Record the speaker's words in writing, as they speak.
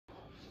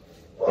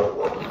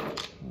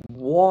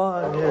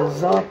What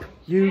is up,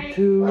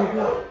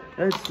 YouTube?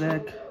 It's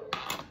Nick.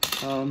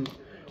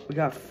 We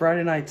got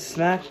Friday Night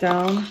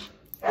Smackdown.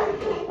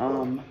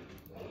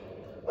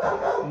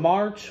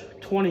 March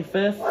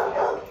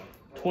 25th,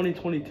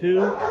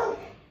 2022.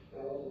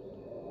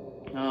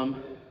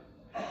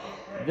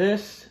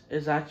 This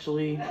is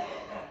actually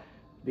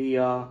the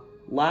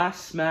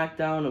last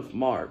Smackdown of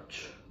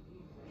March.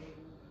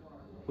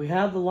 We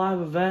have the live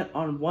event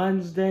on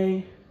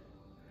Wednesday.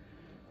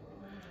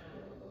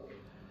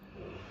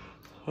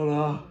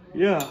 But,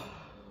 yeah,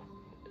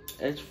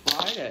 it's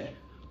Friday.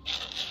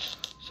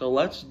 So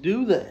let's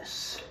do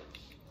this.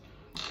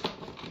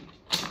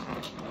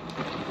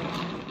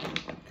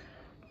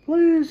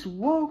 Please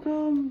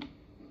welcome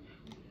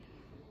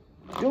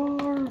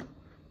your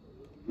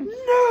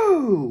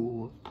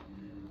new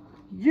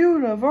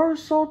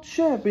Universal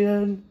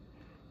Champion,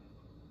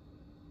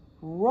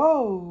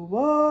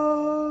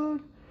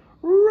 Roman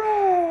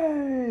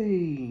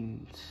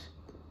Reigns.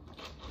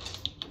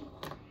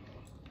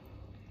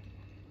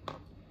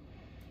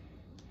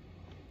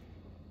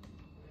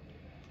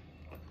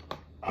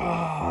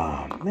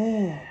 Oh,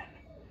 man.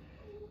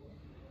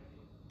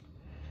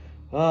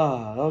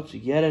 Don't you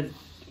get it?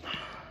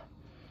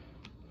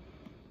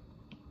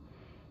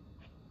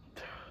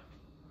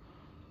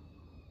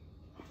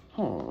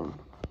 Hold on.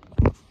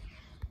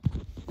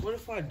 What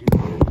if I do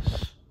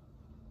this?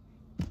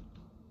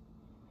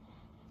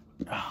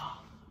 I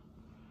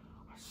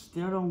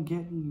still don't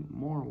get any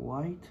more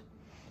light.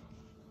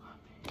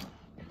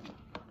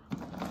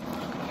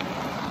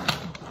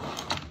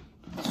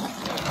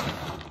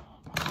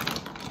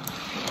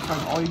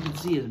 All you can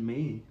see is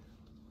me.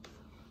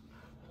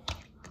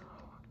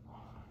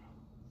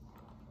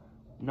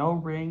 No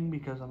ring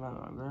because I'm at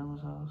my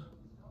grandma's house.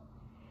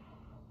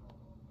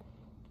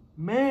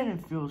 Man,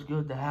 it feels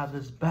good to have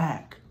this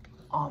back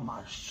on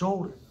my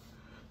shoulder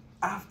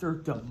after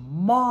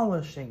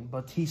demolishing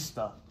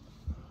Batista.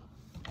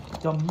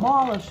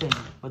 Demolishing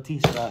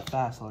Batista at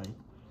Fastlane.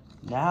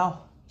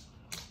 Now,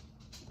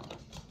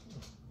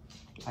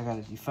 I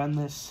gotta defend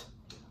this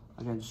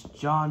against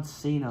John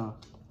Cena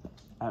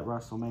at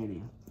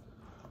WrestleMania.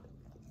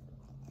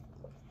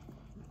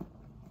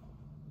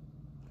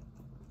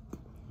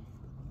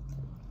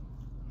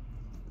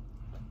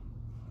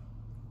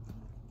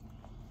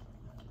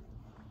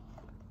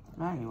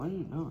 Maggie, what are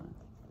you doing?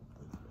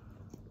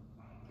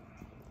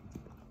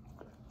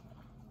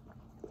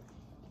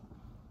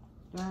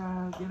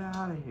 Dad, get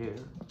out of here.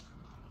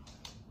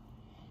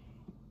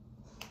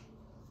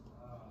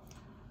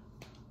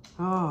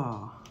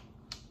 Oh.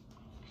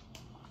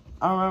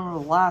 I remember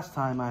the last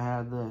time I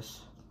had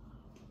this.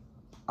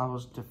 I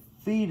was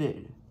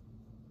defeated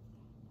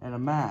in a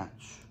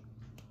match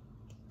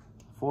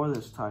for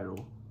this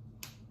title.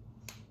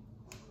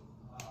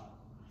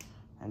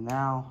 And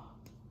now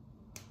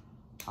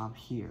I'm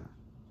here.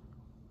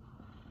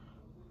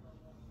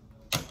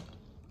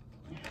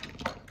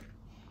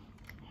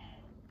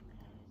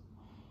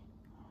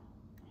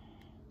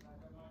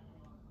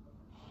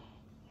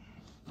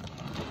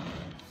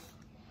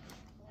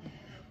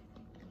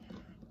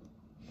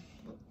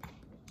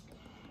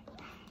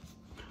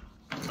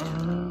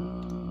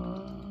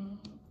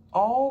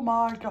 Oh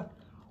my God.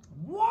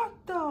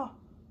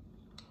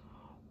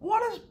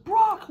 What is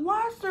Brock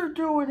Lesnar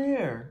doing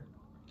here?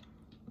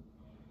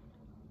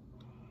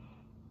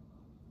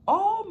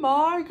 Oh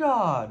my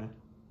God.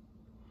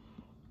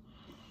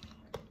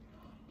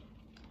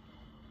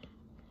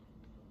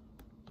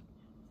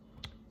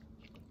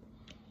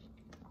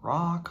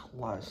 Brock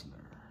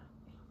Lesnar.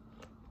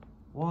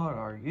 What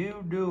are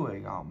you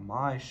doing on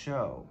my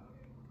show?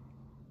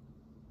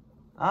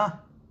 Huh?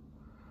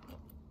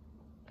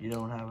 You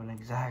don't have an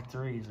exact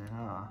reason,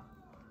 huh?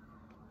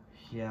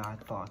 Yeah, I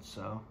thought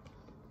so.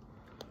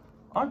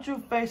 Aren't you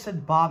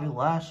facing Bobby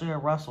Lashley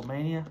at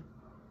WrestleMania?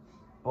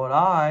 But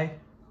I,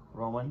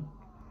 Roman,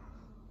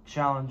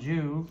 challenge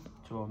you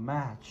to a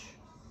match.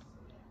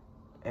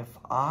 If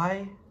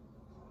I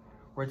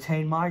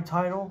retain my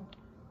title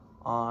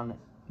on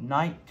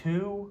night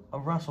 2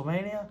 of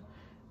WrestleMania,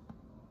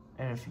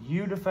 and if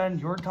you defend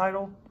your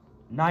title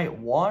night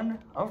 1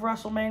 of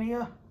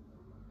WrestleMania,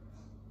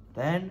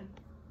 then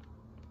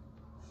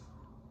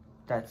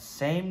that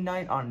same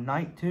night on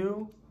night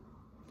 2,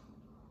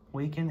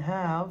 we can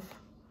have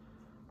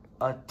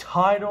a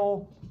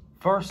title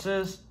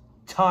versus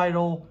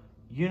title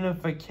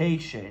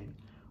unification,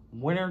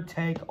 winner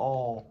take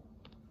all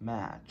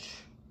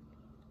match.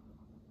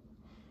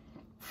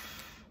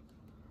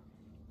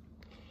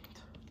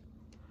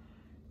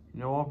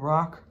 You know what,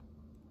 Brock?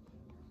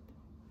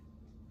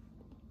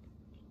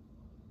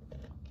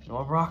 You know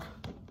what, Brock?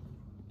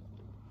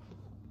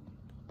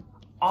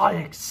 I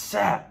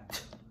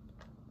accept.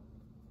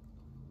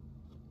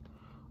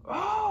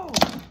 Oh,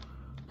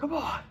 come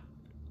on.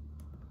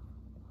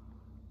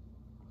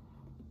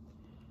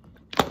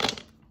 I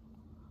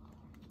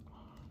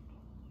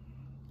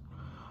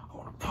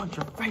want to punch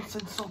your face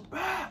in so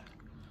bad.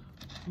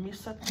 Let me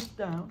set this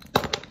down.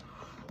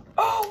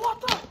 Oh,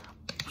 what the?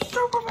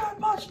 Superman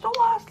punched the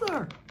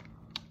Lesnar.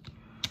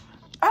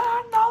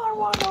 And another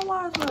one to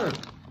Lesnar.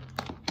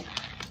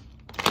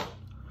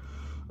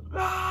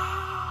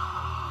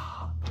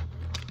 Ah!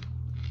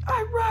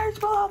 And Reigns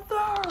for the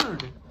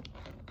third.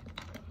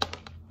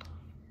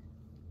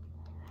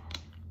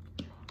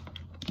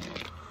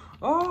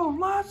 Oh,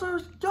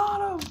 Lesnar's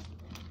got him.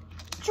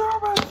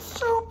 German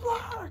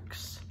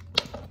suplex.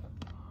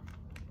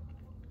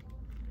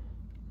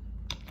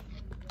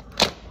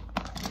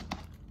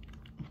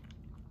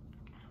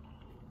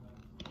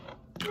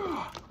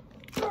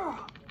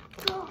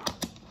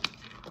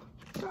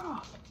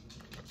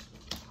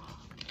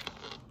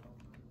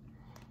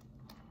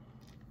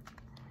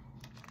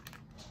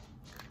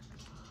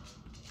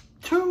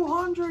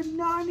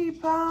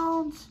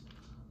 £290.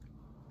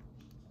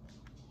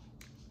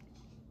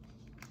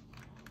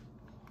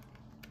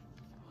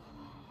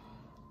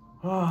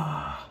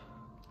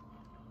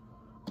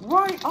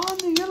 Right on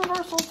the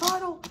Universal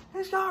title,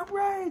 he's got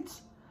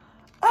Reigns.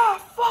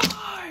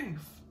 F5.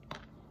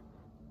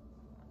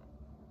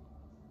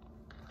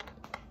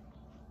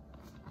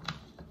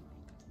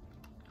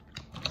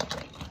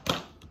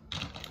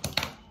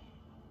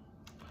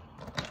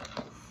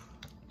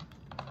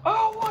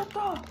 Oh, what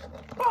the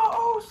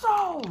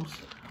Usos!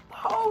 The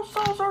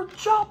Usos are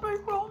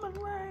jumping Roman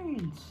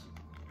Reigns!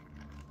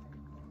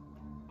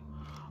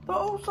 The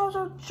Usos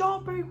are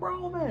jumping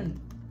Roman!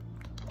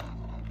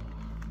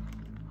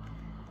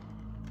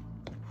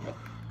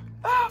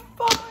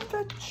 F5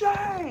 to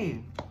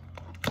J!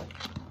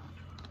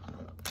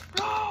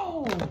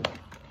 No!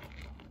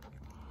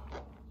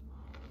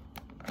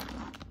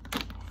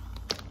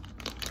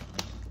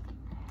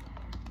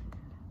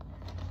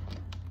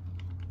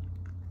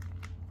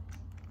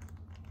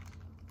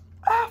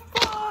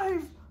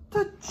 F5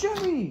 to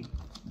Jimmy!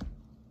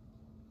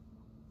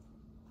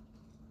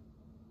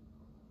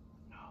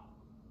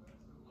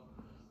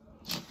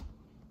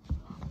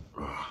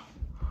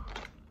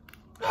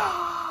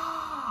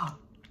 Ah!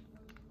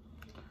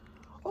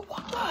 Oh,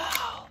 what the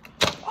hell?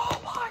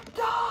 Oh my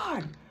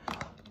God!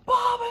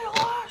 Bobby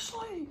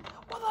Lashley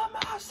with a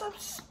massive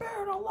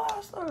spear to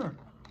Lesnar!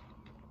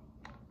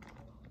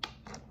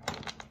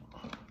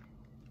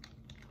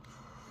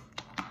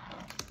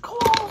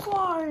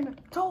 Clothesline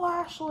to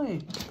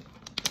Lashley!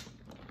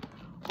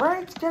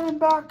 Reigns getting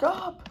back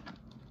up!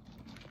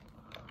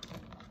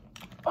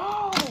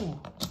 Oh!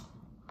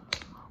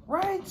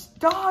 Reigns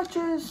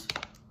dodges!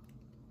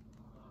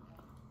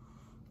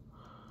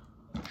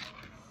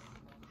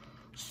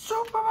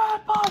 Superman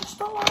punch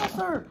to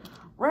Lesnar!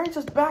 Reigns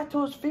is back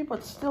to his feet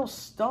but still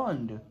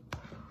stunned.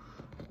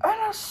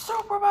 And a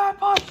Superman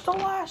punch to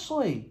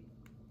Lashley!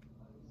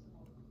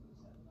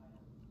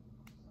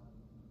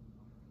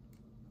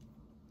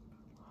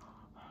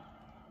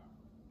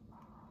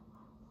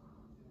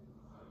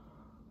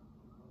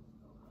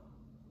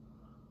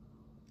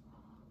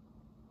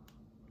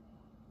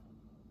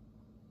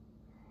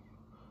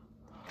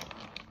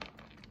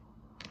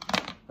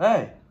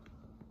 Hey!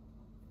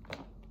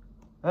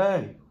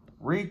 Hey,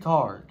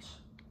 retards,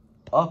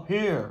 up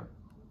here.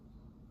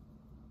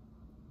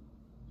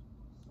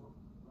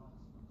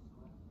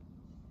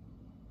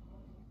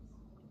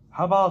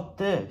 How about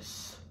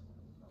this?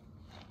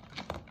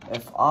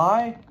 If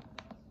I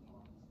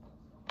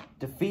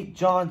defeat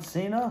John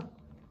Cena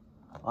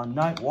on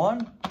night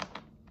 1,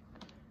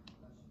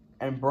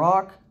 and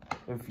Brock,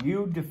 if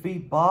you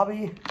defeat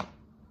Bobby,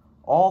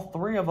 all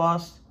 3 of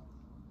us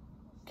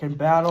can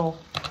battle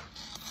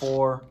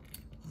for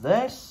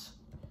this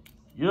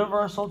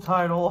Universal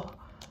title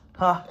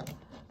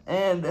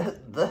and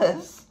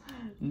this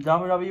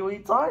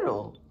WWE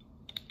title.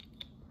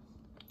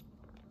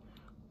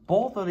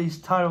 Both of these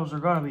titles are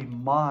going to be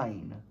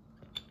mine.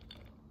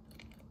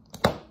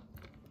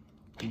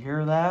 You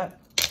hear that?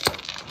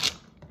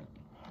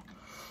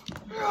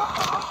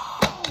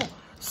 Oh,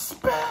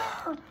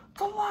 spear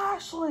to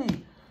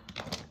Lashley!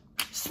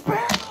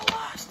 Spear to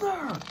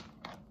Lesnar!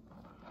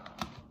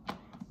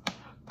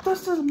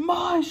 This is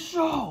my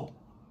show!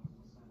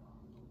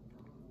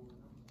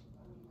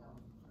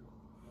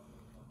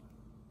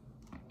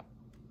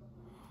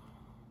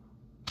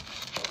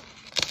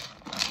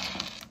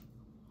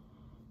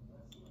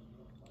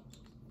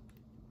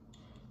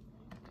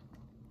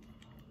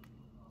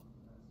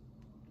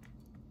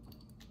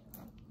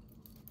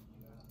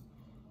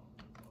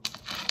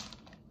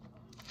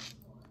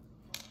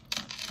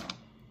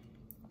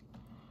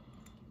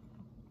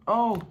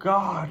 Oh,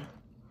 God.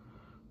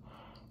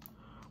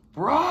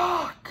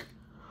 Brock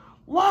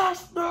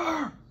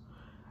Lesnar,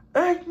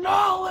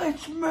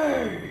 acknowledge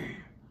me.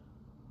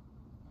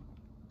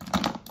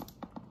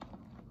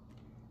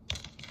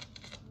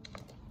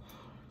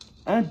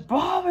 And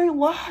Bobby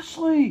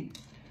Lashley,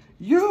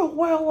 you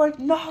will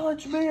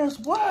acknowledge me as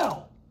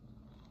well.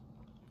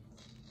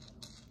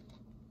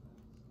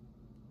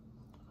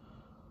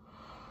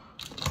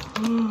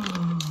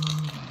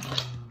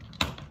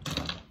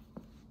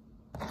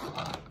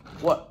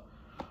 What?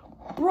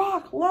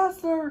 Brock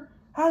Lesnar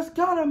has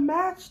got a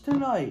match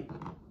tonight.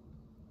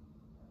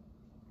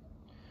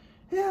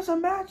 He has a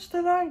match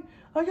tonight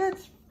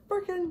against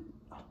freaking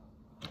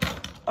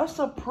a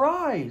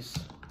surprise.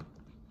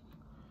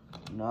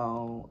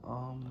 No,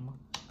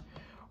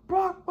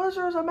 Brock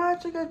Lesnar has a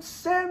match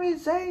against Sami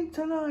Zayn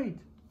tonight.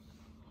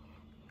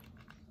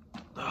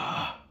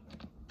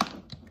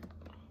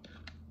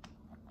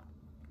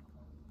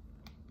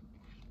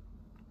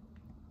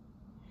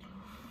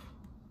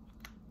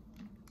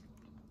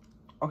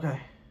 Okay.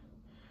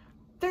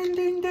 Ding,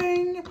 ding,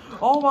 ding.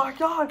 Oh my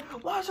God.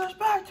 Lesnar's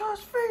back to his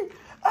feet.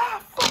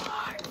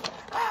 F5.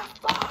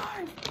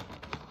 F5.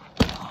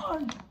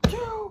 1,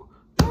 2,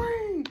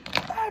 3.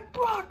 And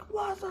Brock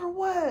Lesnar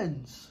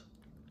wins.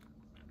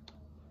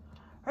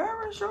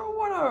 Here is your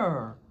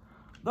winner,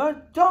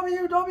 the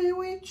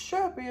WWE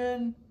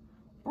Champion,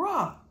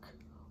 Brock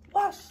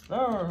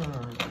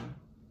Lesnar.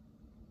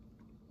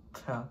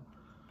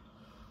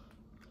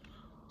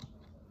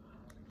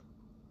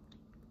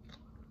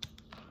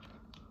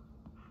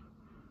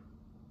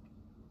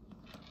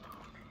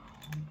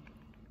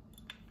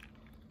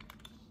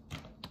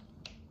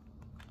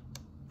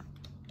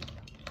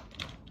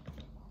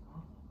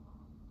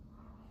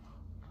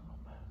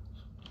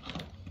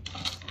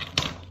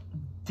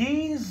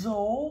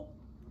 Diesel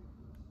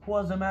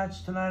was a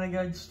match tonight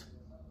against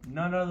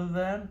none other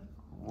than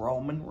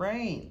Roman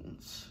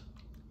Reigns.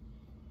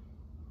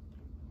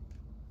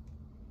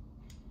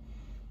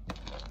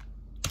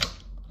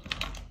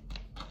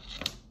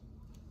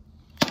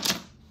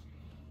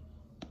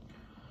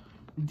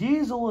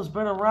 Diesel has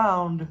been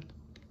around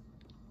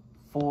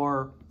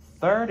for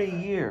 30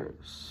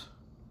 years.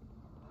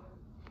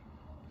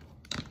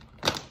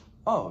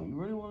 Oh, you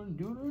really want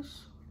to do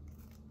this?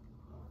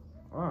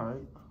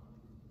 Alright.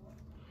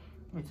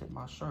 Let me take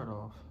my shirt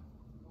off.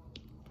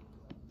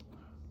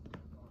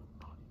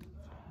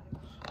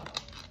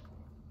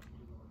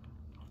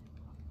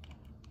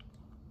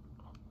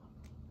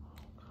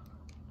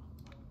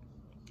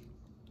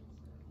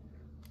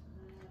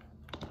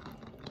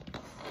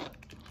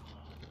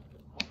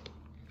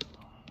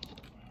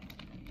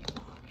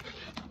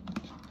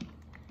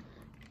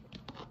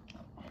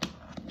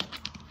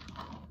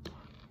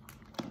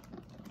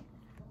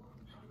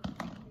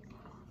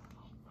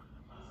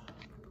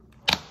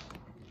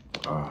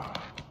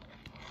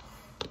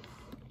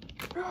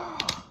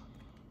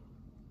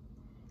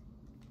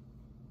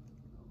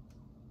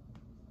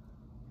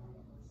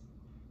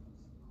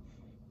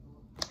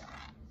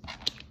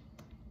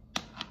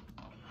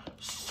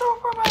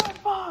 Superman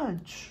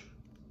punch!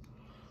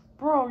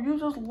 Bro, you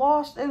just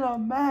lost in a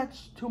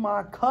match to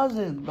my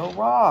cousin, The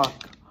Rock.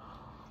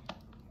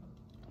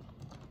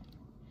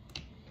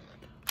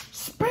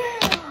 Spear!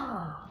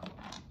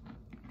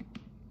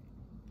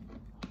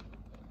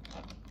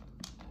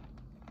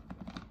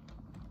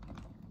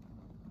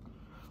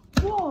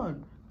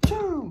 1,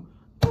 2,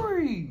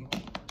 3.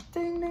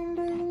 Ding, ding,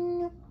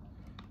 ding.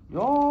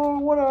 Your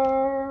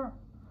winner,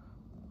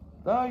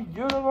 the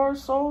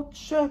Universal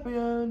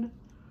Champion,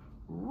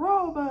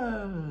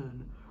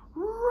 Roman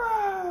Reigns.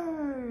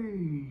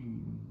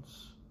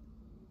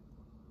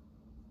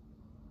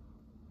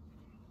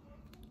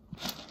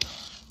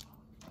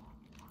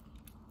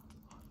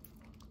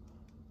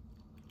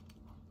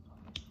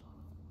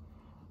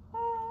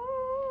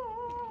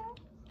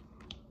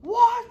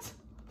 What?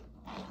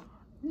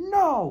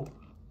 No,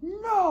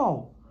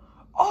 no.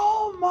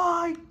 Oh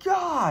my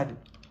God.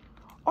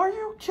 Are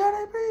you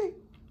kidding me?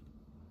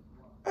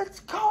 It's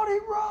Cody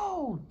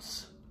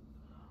Rhodes.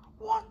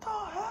 What the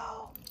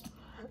hell?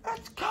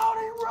 It's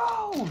Cody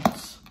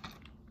Rhodes.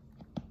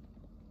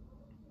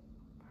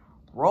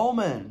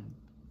 Roman.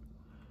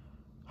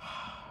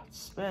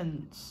 It's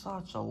been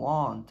such a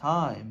long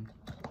time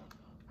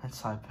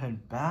since I've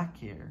been back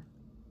here.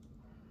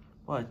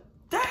 But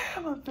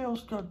damn, it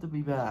feels good to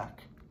be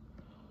back.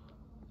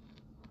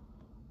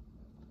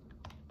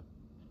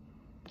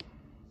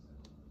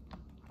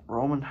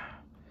 Roman,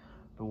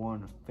 been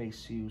wanting to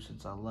face you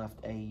since I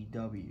left AEW.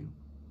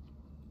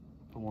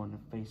 Been wanting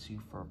to face you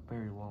for a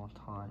very long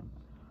time.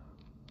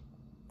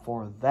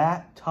 For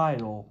that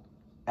title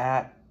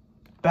at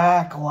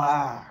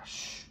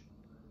Backlash.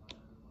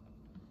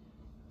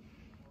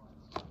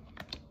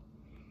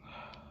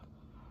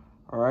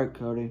 Alright,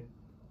 Cody.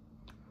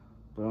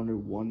 But under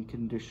one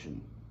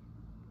condition.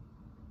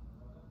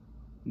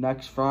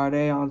 Next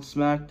Friday on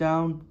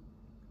Smackdown,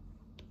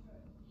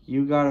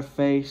 you gotta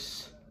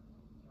face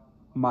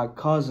my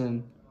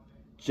cousin,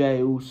 Jey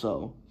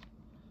Uso.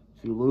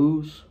 If you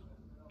lose,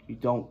 you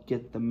don't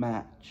get the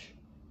match.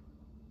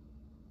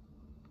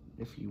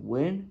 If you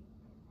win,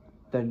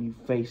 then you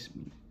face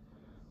me.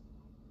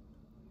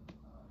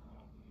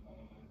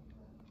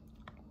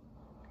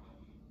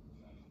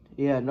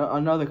 Yeah, no,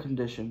 another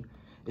condition.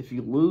 If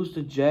you lose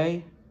to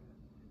Jey,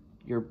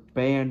 you're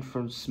banned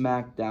from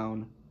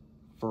SmackDown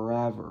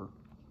forever.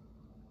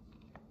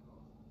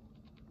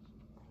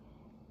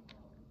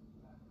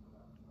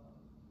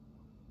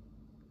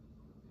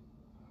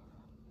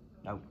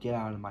 Now get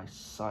out of my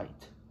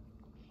sight.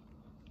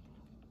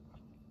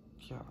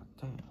 God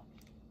damn.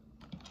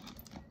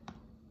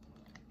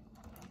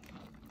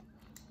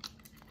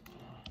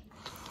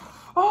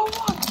 Oh,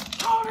 what?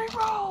 Cody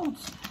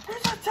Rhodes!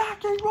 He's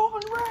attacking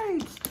Roman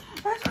Reigns!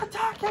 He's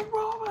attacking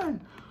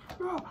Roman!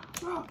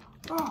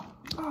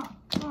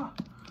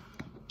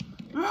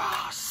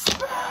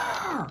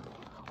 Spear!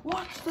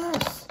 What's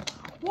this?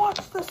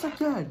 What's this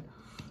again?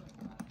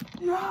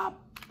 Yeah,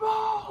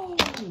 boom!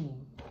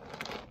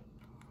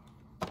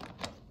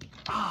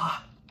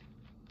 Ah.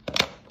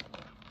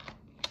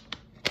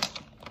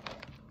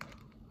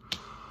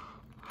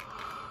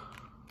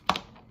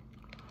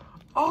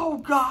 Oh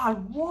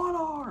God, one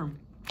arm.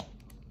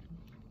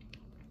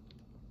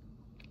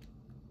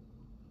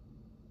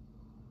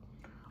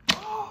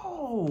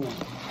 Oh.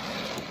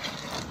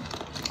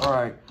 All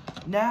right,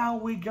 now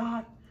we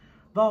got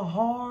the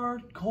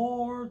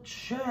hardcore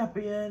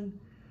champion,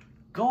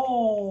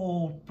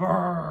 Goldberg.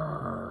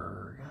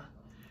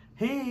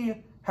 He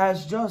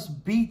has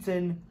just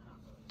beaten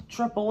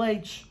Triple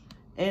H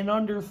in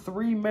under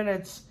 3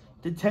 minutes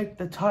to take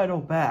the title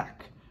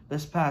back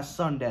this past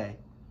Sunday.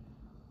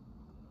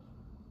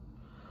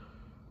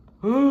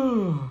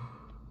 I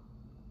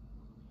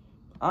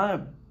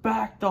am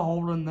back to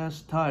holding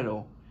this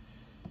title.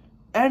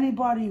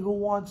 Anybody who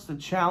wants to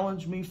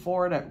challenge me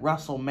for it at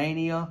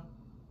WrestleMania,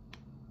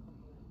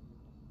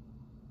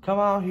 come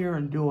out here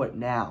and do it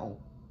now.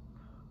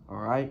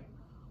 Alright?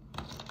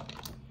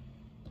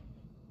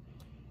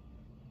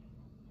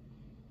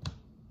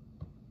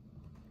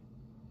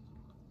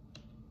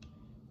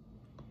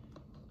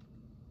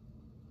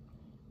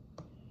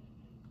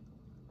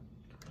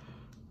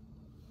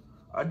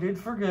 I did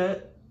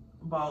forget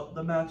about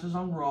the matches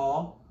on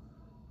Raw.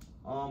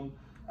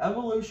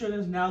 Evolution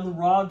is now the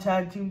Raw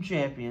Tag Team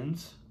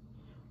Champions.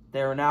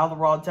 They are now the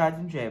Raw Tag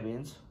Team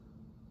Champions.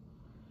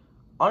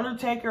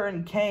 Undertaker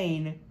and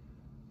Kane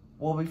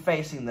will be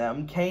facing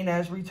them. Kane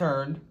has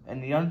returned,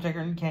 and the Undertaker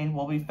and Kane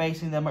will be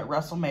facing them at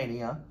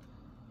WrestleMania.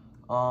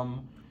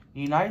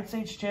 United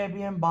States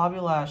Champion Bobby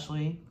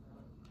Lashley,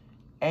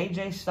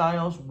 AJ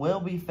Styles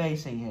will be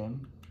facing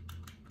him.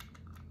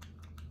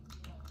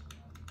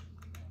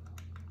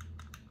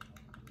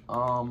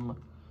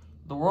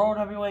 The World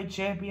Heavyweight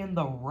Champion,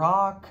 The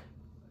Rock,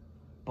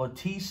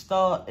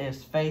 Batista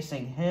is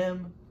facing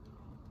him.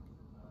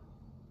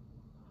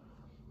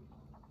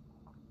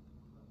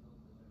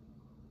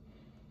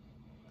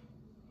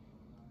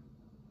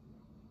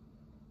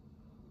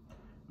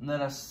 And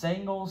then a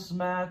singles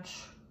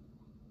match.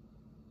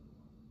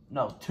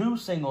 No, 2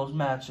 singles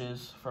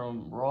matches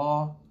from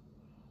Raw.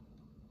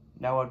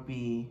 That would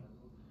be,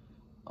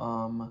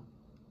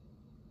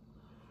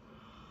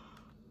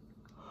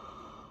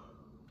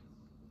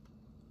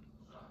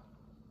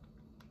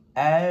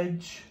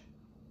 Edge.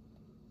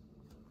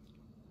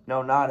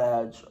 No, not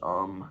Edge.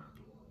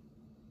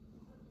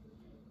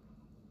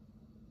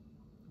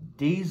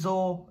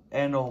 Diesel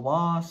and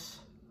Omos.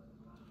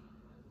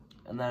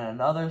 And then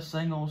another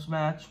singles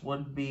match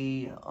would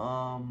be,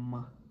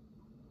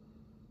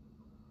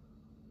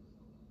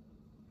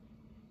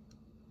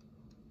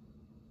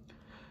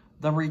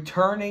 the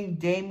returning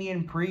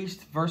Damian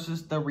Priest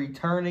versus the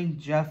returning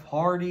Jeff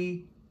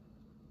Hardy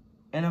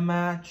in a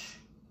match.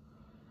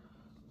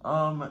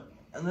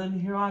 And then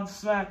here on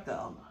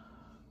Smackdown,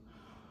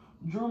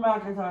 Drew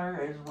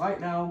McIntyre is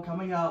right now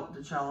coming out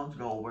to challenge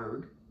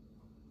Goldberg.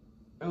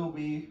 It will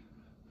be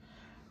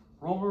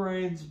Roman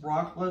Reigns,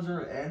 Brock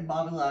Lesnar, and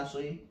Bobby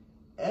Lashley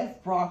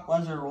if Brock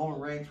Lesnar and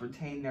Roman Reigns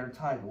retain their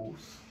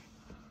titles.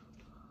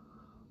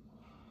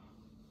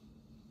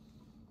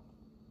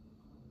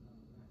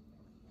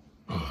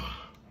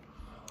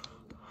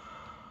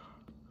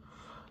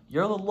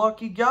 You're the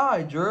lucky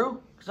guy,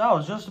 Drew, because I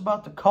was just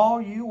about to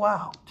call you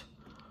out.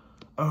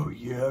 Oh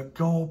yeah,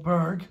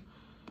 Goldberg.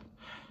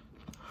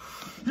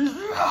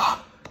 Yeah.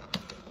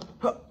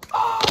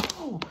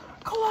 Oh,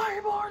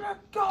 Claymore to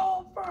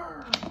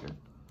Goldberg.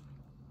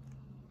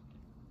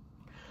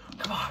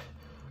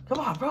 Come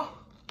on, bro.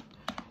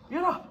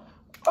 You know.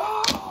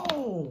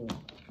 Oh.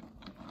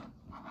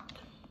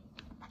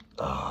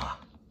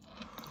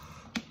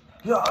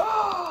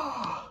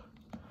 Yeah.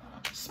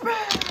 Spear.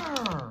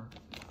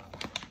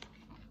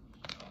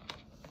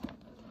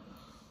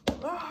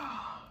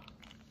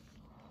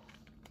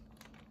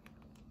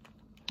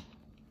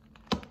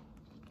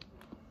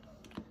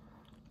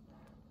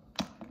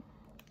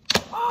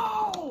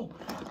 Oh,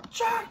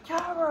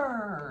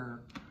 jackhammer!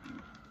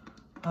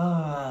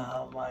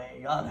 Oh my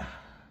God.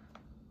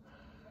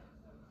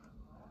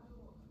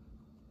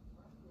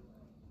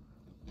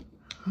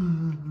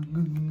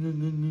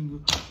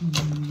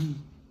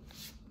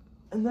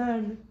 And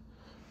then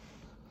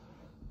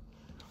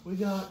we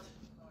got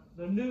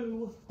the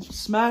new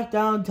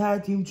SmackDown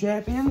Tag Team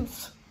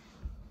Champions,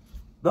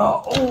 the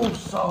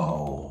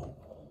Usos.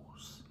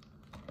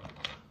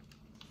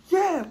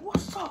 Yeah,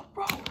 what's up,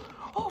 bro?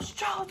 Who's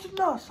challenging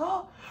us,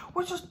 huh?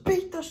 We just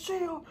beat the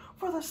Shield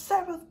for the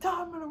 7th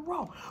time in a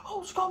row.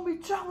 Who's gonna be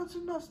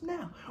challenging us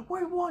now?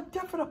 We want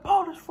different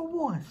opponents for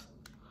once.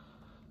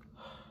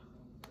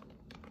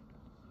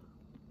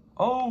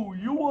 Oh,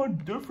 you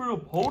want different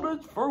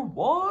opponents for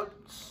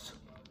once?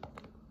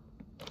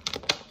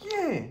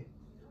 Yeah.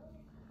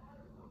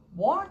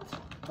 What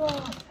the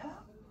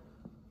hell?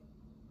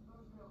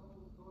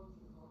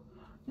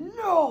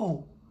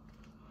 No.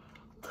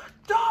 The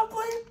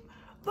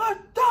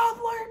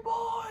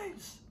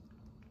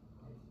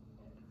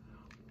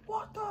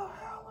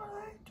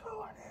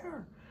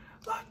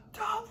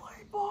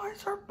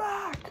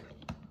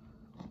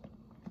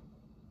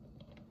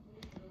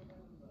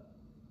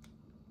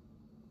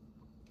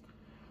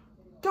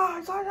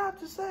Guys, I'd have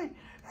to say,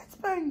 it's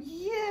been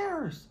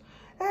years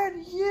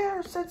and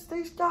years since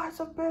these guys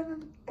have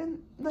been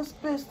in this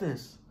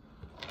business.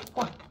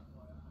 What?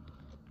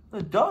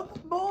 The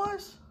Dudley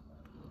boys?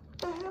 What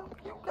the hell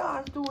are you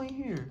guys doing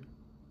here?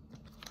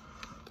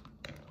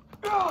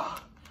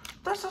 Ugh,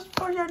 this is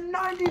for your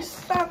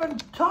 97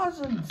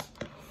 cousins.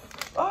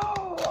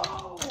 Oh.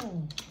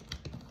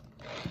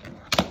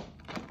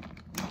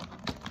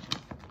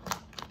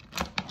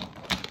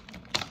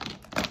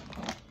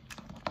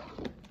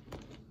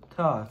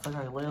 God, it's like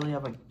I literally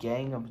have a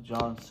gang of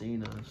John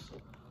Cena's.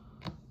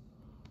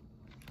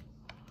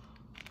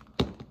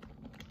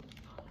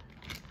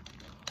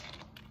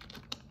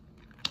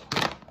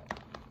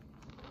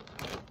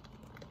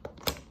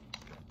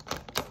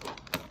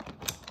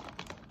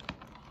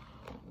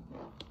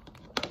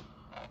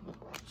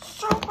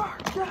 Super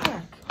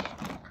Deck!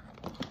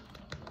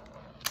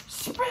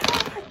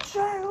 Spirit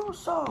Jey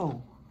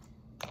Uso!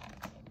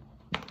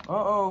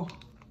 Uh-oh.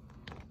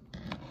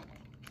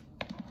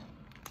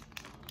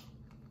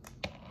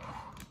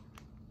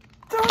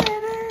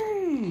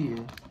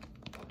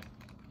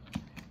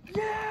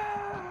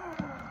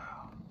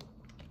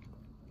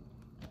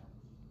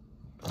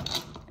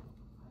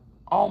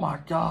 Oh my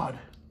God.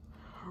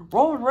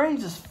 Roman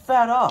Reigns is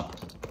fed up.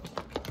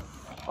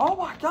 Oh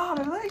my God,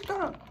 are they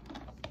gonna...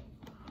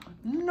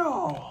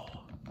 No.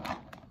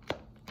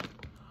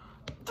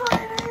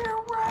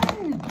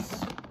 3D Reigns.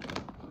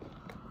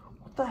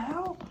 What the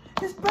hell?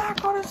 He's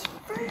back on his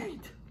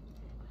feet.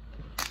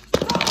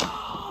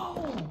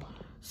 No.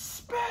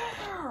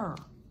 Spare.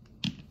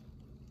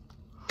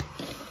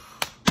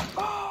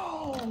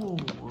 Oh.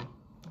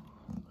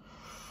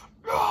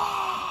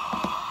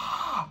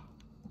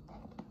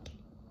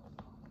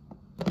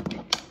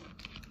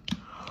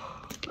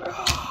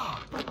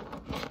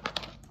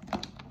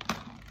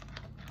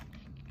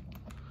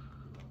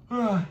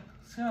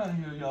 Let's get out of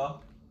here,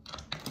 y'all.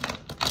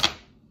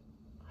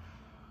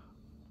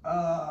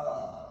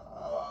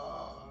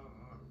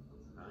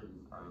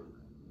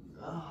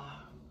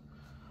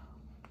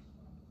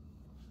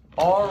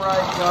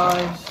 Alright,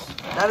 guys.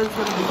 That is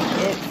going to be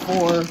it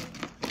for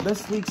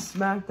this week's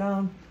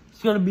Smackdown.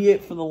 It's going to be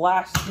it for the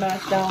last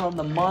Smackdown of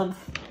the month.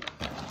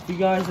 If you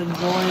guys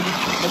enjoyed,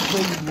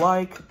 please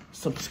like,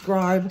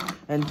 subscribe,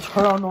 and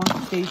turn on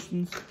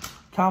notifications.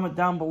 Comment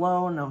down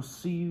below, and I'll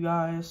see you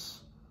guys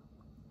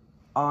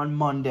on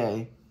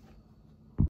Monday.